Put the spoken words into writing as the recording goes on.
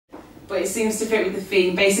but it seems to fit with the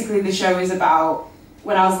theme. Basically, the show is about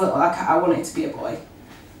when I was little, I wanted to be a boy.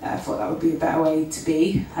 I thought that would be a better way to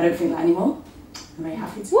be. I don't think that anymore. I'm very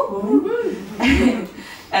happy to be a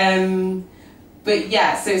woman. But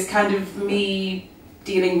yeah, so it's kind of me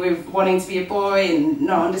dealing with wanting to be a boy and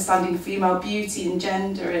not understanding female beauty and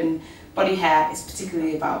gender and body hair. It's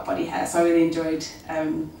particularly about body hair, so I really enjoyed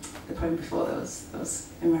the poem before that was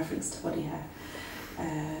in reference to body hair.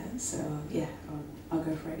 So yeah, I'll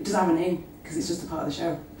go for it. It doesn't have a name because it's just a part of the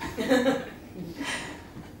show.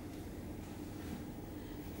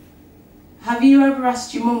 Have you ever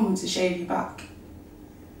asked your mum to shave you back?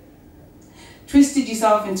 Twisted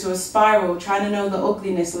yourself into a spiral, trying to know the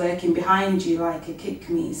ugliness lurking behind you like a kick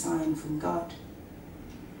me sign from God.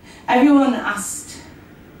 Everyone asked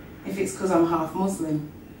if it's because I'm half Muslim.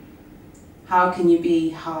 How can you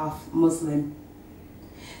be half Muslim?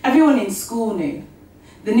 Everyone in school knew.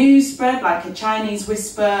 The news spread like a Chinese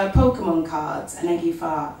whisper, Pokemon cards, an eggy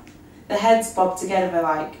fart. The heads bobbed together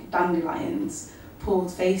like dandelions,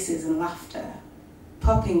 pulled faces and laughter,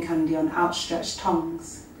 popping candy on outstretched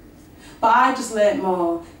tongues. But I just learnt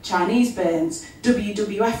more Chinese burns,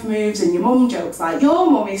 WWF moves and your mum jokes like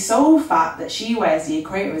your mum is so fat that she wears the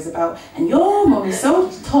equator as a belt, and your mum is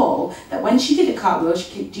so tall that when she did a cartwheel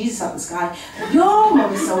she kicked Jesus out of the sky, and your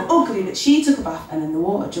mum is so ugly that she took a bath and then the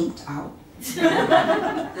water jumped out.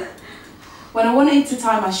 When I wanted to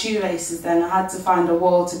tie my shoelaces then I had to find a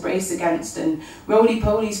wall to brace against, and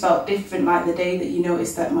roly-polies felt different like the day that you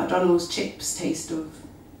noticed that McDonald's chips taste of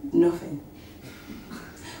nothing.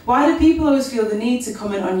 Why do people always feel the need to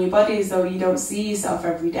comment on your body as though you don't see yourself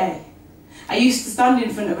every day? I used to stand in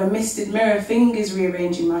front of a misted mirror, fingers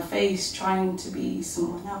rearranging my face, trying to be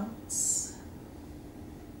someone else.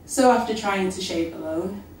 So after trying to shave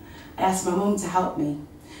alone, I asked my mum to help me.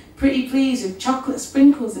 Pretty please with chocolate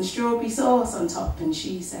sprinkles and strawberry sauce on top, and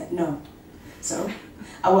she said no. So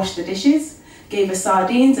I washed the dishes, gave her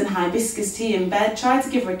sardines and hibiscus tea in bed, tried to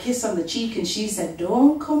give her a kiss on the cheek, and she said,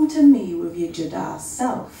 don't come to me with your Jada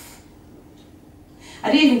self.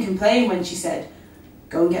 I didn't even complain when she said,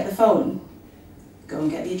 go and get the phone, go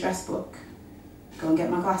and get the address book, go and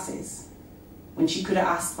get my glasses, when she could have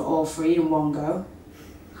asked for all three in one go.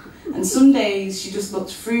 And some days she just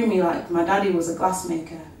looked through me like my daddy was a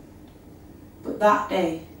glassmaker. But that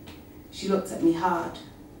day, she looked at me hard.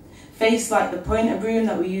 Face like the pointer broom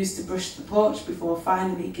that we used to brush the porch before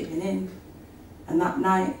finally giving in. And that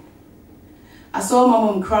night, I saw my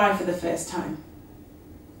mum cry for the first time.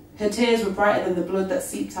 Her tears were brighter than the blood that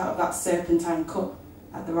seeped out of that serpentine cut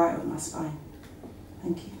at the right of my spine.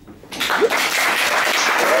 Thank you.